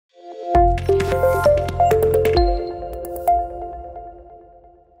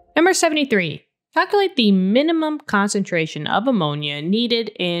Number 73. Calculate the minimum concentration of ammonia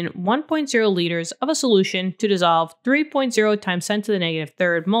needed in 1.0 liters of a solution to dissolve 3.0 times 10 to the negative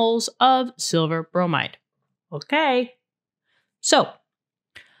third moles of silver bromide. Okay. So,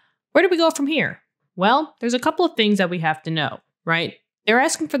 where do we go from here? Well, there's a couple of things that we have to know, right? They're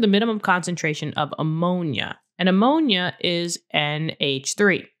asking for the minimum concentration of ammonia, and ammonia is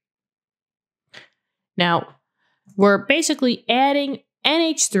NH3. Now, we're basically adding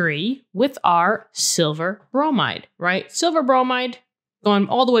NH3 with our silver bromide, right? Silver bromide, going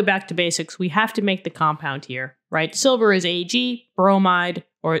all the way back to basics, we have to make the compound here, right? Silver is Ag, bromide,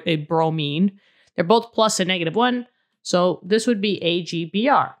 or a bromine. They're both plus and negative 1, so this would be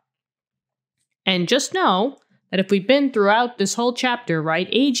AgBr. And just know that if we've been throughout this whole chapter, right,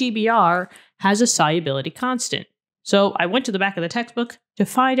 AgBr has a solubility constant. So I went to the back of the textbook to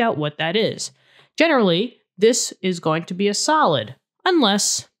find out what that is. Generally, this is going to be a solid,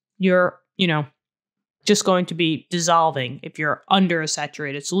 unless you're, just going to be dissolving if you're under a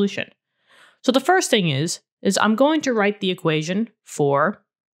saturated solution. So the first thing is I'm going to write the equation for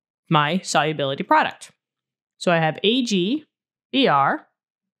my solubility product. So I have AgBr,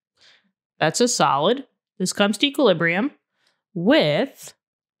 that's a solid. This comes to equilibrium with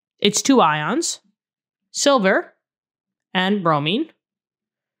its two ions, silver and bromine.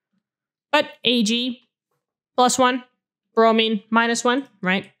 But Ag plus 1, bromine minus 1,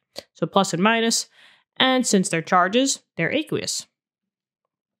 right? So plus and minus. And since they're charges, they're aqueous.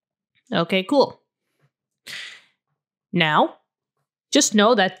 Okay, cool. Now, just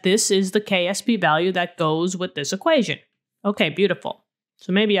know that this is the KSP value that goes with this equation. Okay, beautiful.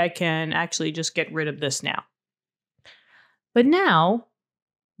 So maybe I can actually just get rid of this now. But now,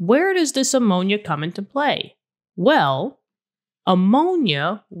 where does this ammonia come into play? Well,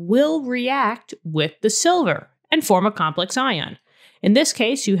 ammonia will react with the silver and form a complex ion. In this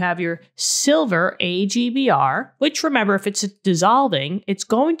case, you have your silver AgBr, which remember, if it's dissolving, it's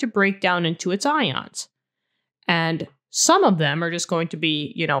going to break down into its ions. And some of them are just going to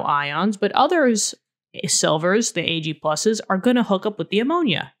be, ions, but others, silvers, the Ag pluses, are going to hook up with the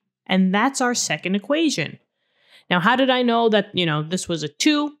ammonia. And that's our second equation. Now, how did I know that, this was a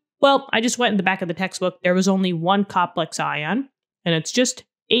 2? Well, I just went in the back of the textbook. There was only one complex ion, and it's just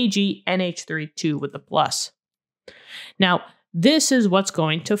AgNH3 with the plus. Now, this is what's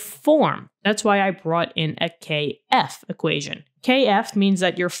going to form. That's why I brought in a Kf equation. Kf means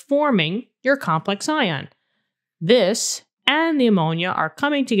that you're forming your complex ion. This and the ammonia are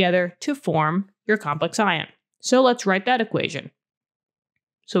coming together to form your complex ion. So let's write that equation.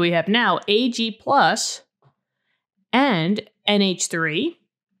 So we have now Ag plus and NH3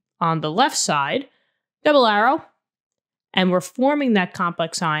 on the left side, double arrow, and we're forming that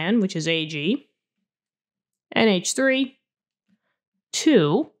complex ion, which is Ag, NH3,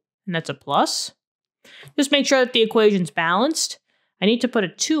 2, and that's a plus. Just make sure that the equation's balanced. I need to put a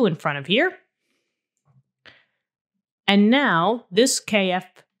 2 in front of here. And now this Kf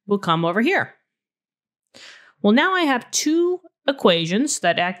will come over here. Well, now I have two equations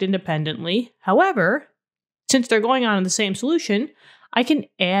that act independently. However, since they're going on in the same solution, I can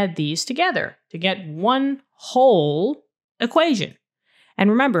add these together to get one whole equation. And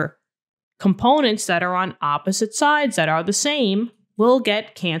remember, components that are on opposite sides that are the same will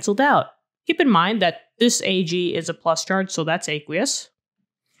get canceled out. Keep in mind that this Ag is a plus charge, so that's aqueous.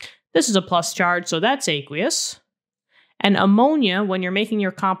 This is a plus charge, so that's aqueous. And ammonia, when you're making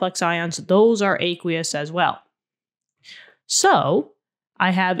your complex ions, those are aqueous as well. So I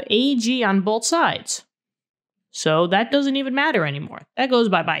have Ag on both sides. So that doesn't even matter anymore. That goes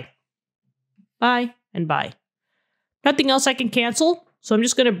bye-bye. Bye and bye. Nothing else I can cancel, so I'm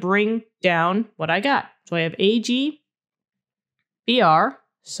just going to bring down what I got. So I have AgBr,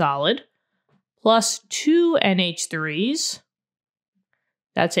 solid, plus 2 NH3s,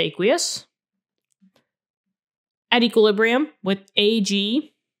 that's aqueous, at equilibrium with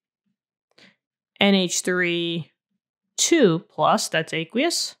Ag, NH3, 2 plus, that's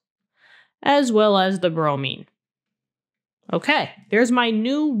aqueous, as well as the bromine. Okay, there's my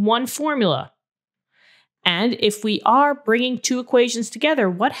new one formula. And if we are bringing two equations together,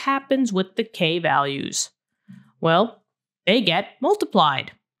 what happens with the K values? Well, they get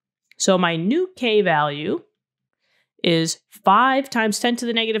multiplied. So my new K value is 5 times 10 to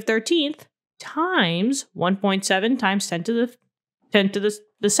the negative 13th times 1.7 times 10 to the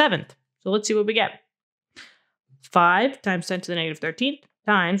 7th. So let's see what we get. 5 times 10 to the negative 13th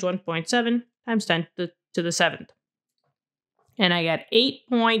times 1.7 times 10 to the 7th. And I get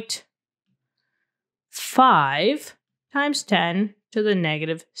 8.5 times 10 to the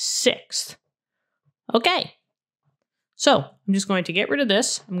negative 6th. Okay, so I'm just going to get rid of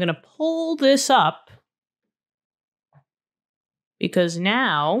this. I'm going to pull this up because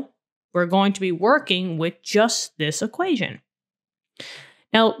now we're going to be working with just this equation.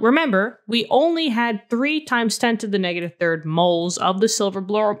 Now, remember, we only had 3 times 10 to the negative third moles of the silver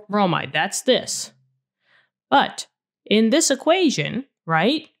bromide. That's this. But in this equation,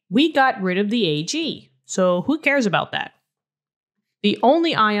 right, we got rid of the Ag. So who cares about that? The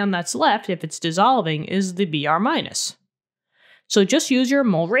only ion that's left, if it's dissolving, is the Br minus. So just use your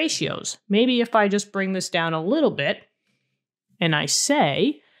mole ratios. Maybe if I just bring this down a little bit, and I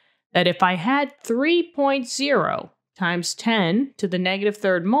say that if I had 3.0 times 10 to the negative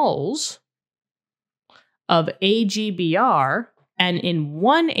third moles of AgBr, and in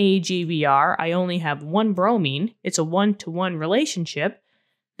one AgBr, I only have one bromine, it's a 1-to-1 relationship,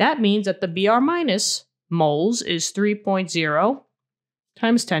 that means that the Br minus moles is 3.0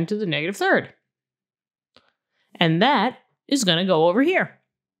 times 10 to the negative third. And that is going to go over here.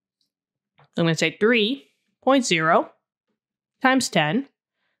 I'm going to say 3.0 times 10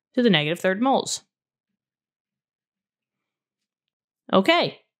 to the negative third moles.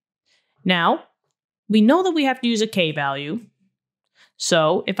 Okay, now we know that we have to use a K value.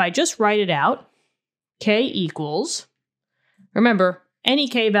 So if I just write it out, K equals, remember, any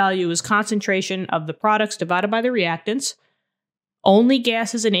K value is concentration of the products divided by the reactants. Only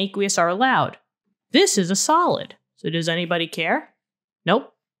gases and aqueous are allowed. This is a solid. So does anybody care?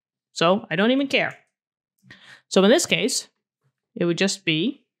 Nope. So I don't even care. So in this case, it would just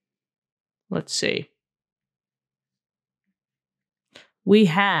be, let's see. We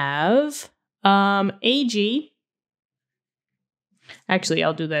have Ag. Actually,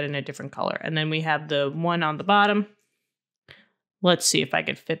 I'll do that in a different color. And then we have the one on the bottom. Let's see if I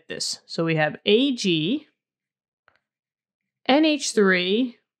can fit this. So we have Ag,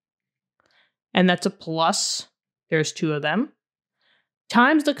 NH3, and that's a plus. There's 2 of them,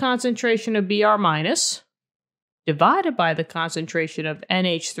 times the concentration of Br minus, divided by the concentration of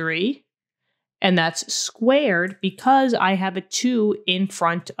NH3, and that's squared because I have a 2 in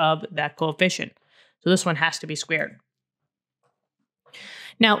front of that coefficient. So this one has to be squared.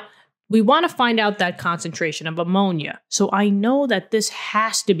 Now, we want to find out that concentration of ammonia. So I know that this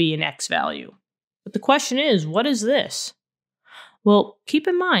has to be an X value. But the question is, what is this? Well, keep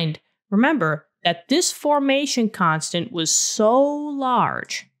in mind, remember that this formation constant was so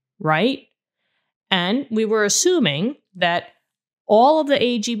large, right? And we were assuming that all of the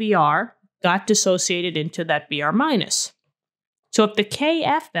AgBr got dissociated into that Br minus. So if the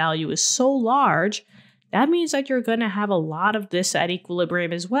Kf value is so large, that means that you're going to have a lot of this at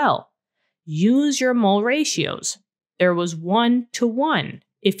equilibrium as well. Use your mole ratios. There was 1-to-1.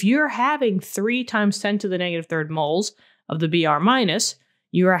 If you're having 3 times 10 to the negative third moles of the Br minus,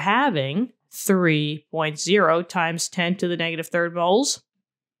 you are having 3.0 times 10 to the negative third moles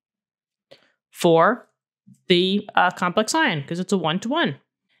for the complex ion, because it's a 1-to-1.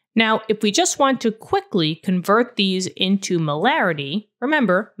 Now, if we just want to quickly convert these into molarity,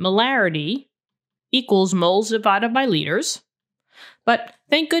 remember, molarity equals moles divided by liters. But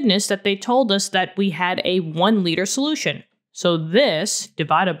thank goodness that they told us that we had a 1 liter solution. So this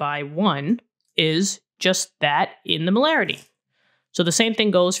divided by 1 is just that in the molarity. So the same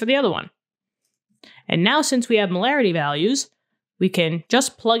thing goes for the other one. And now since we have molarity values, we can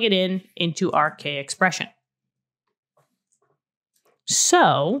just plug it in into our K expression.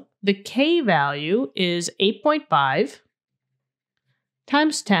 So the K value is 8.5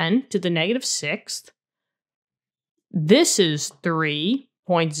 times 10 to the negative 6th. This is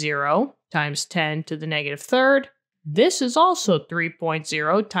 3.0 times 10 to the negative 3rd. This is also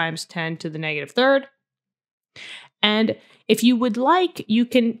 3.0 times 10 to the negative 3rd. And if you would like, you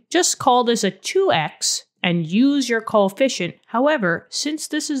can just call this a 2x and use your coefficient. However, since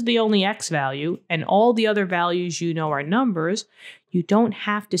this is the only x value and all the other values you know are numbers, you don't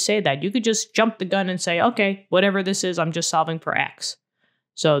have to say that. You could just jump the gun and say, okay, whatever this is, I'm just solving for x.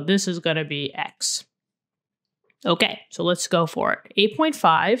 So this is going to be x. Okay, so let's go for it.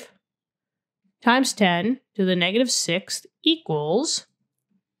 8.5 times 10 to the negative 6th equals,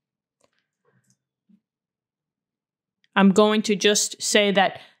 I'm going to just say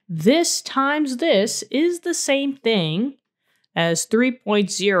that this times this is the same thing as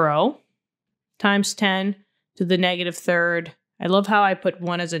 3.0 times 10 to the negative 3rd. I love how I put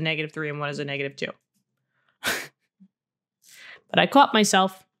one as a negative 3 and one as a negative 2. But I caught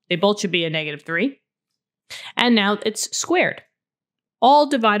myself. They both should be a negative 3. And now it's squared. All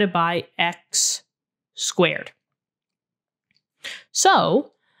divided by x squared.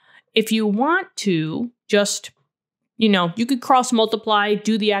 So if you want to just, you could cross multiply,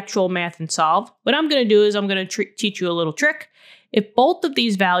 do the actual math and solve. What I'm going to do is I'm going to teach you a little trick. If both of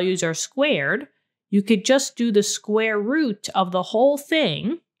these values are squared, you could just do the square root of the whole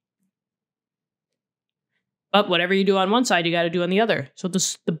thing. But whatever you do on one side, you got to do on the other. So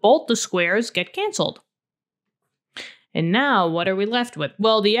both the squares get canceled. And now what are we left with?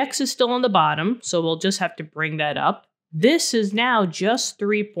 Well, the x is still on the bottom, so we'll just have to bring that up. This is now just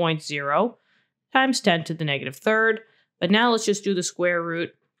 3.0 times 10 to the negative third. But now let's just do the square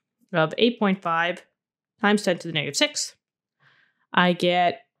root of 8.5 times 10 to the negative 6. I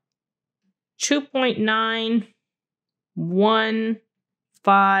get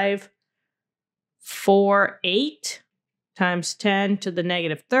 2.91548 times 10 to the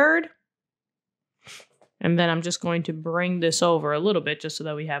negative third. And then I'm just going to bring this over a little bit just so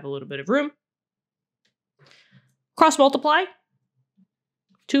that we have a little bit of room. Cross multiply.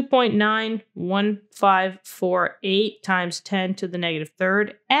 2.91548 times 10 to the negative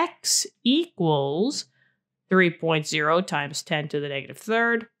third. X equals 3.0 times 10 to the negative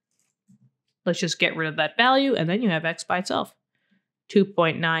third. Let's just get rid of that value, and then you have x by itself.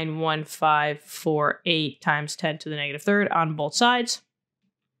 2.91548 times 10 to the negative third on both sides.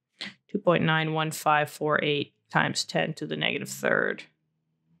 2.91548 times 10 to the negative third.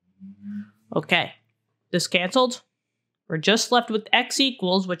 Okay, this canceled. We're just left with x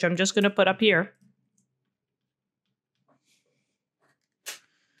equals, which I'm just going to put up here.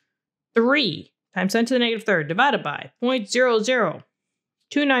 3 times 10 to the negative third divided by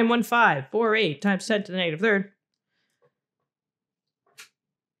 0.00291548 times 10 to the negative third.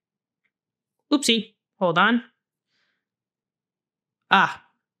 Oopsie, hold on.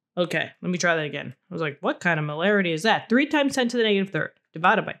 Okay, let me try that again. I was like, what kind of molarity is that? 3 times 10 to the negative third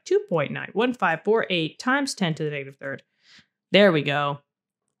divided by 2.91548 times 10 to the negative third. There we go.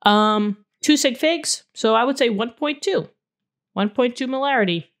 2 sig figs, so I would say 1.2. 1.2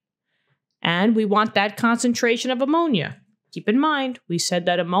 molarity. And we want that concentration of ammonia. Keep in mind, we said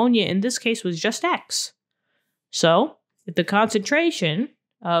that ammonia in this case was just X. So, if the concentration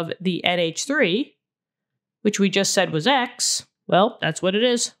of the NH3, which we just said was X, well, that's what it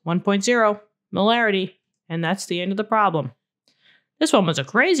is, 1.0 molarity. And that's the end of the problem. This one was a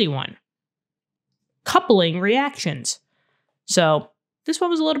crazy one. Coupling reactions. So, this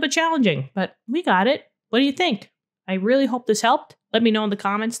one was a little bit challenging, but we got it. What do you think? I really hope this helped. Let me know in the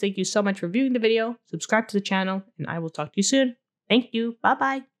comments. Thank you so much for viewing the video. Subscribe to the channel, and I will talk to you soon. Thank you.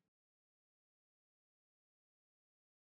 Bye-bye.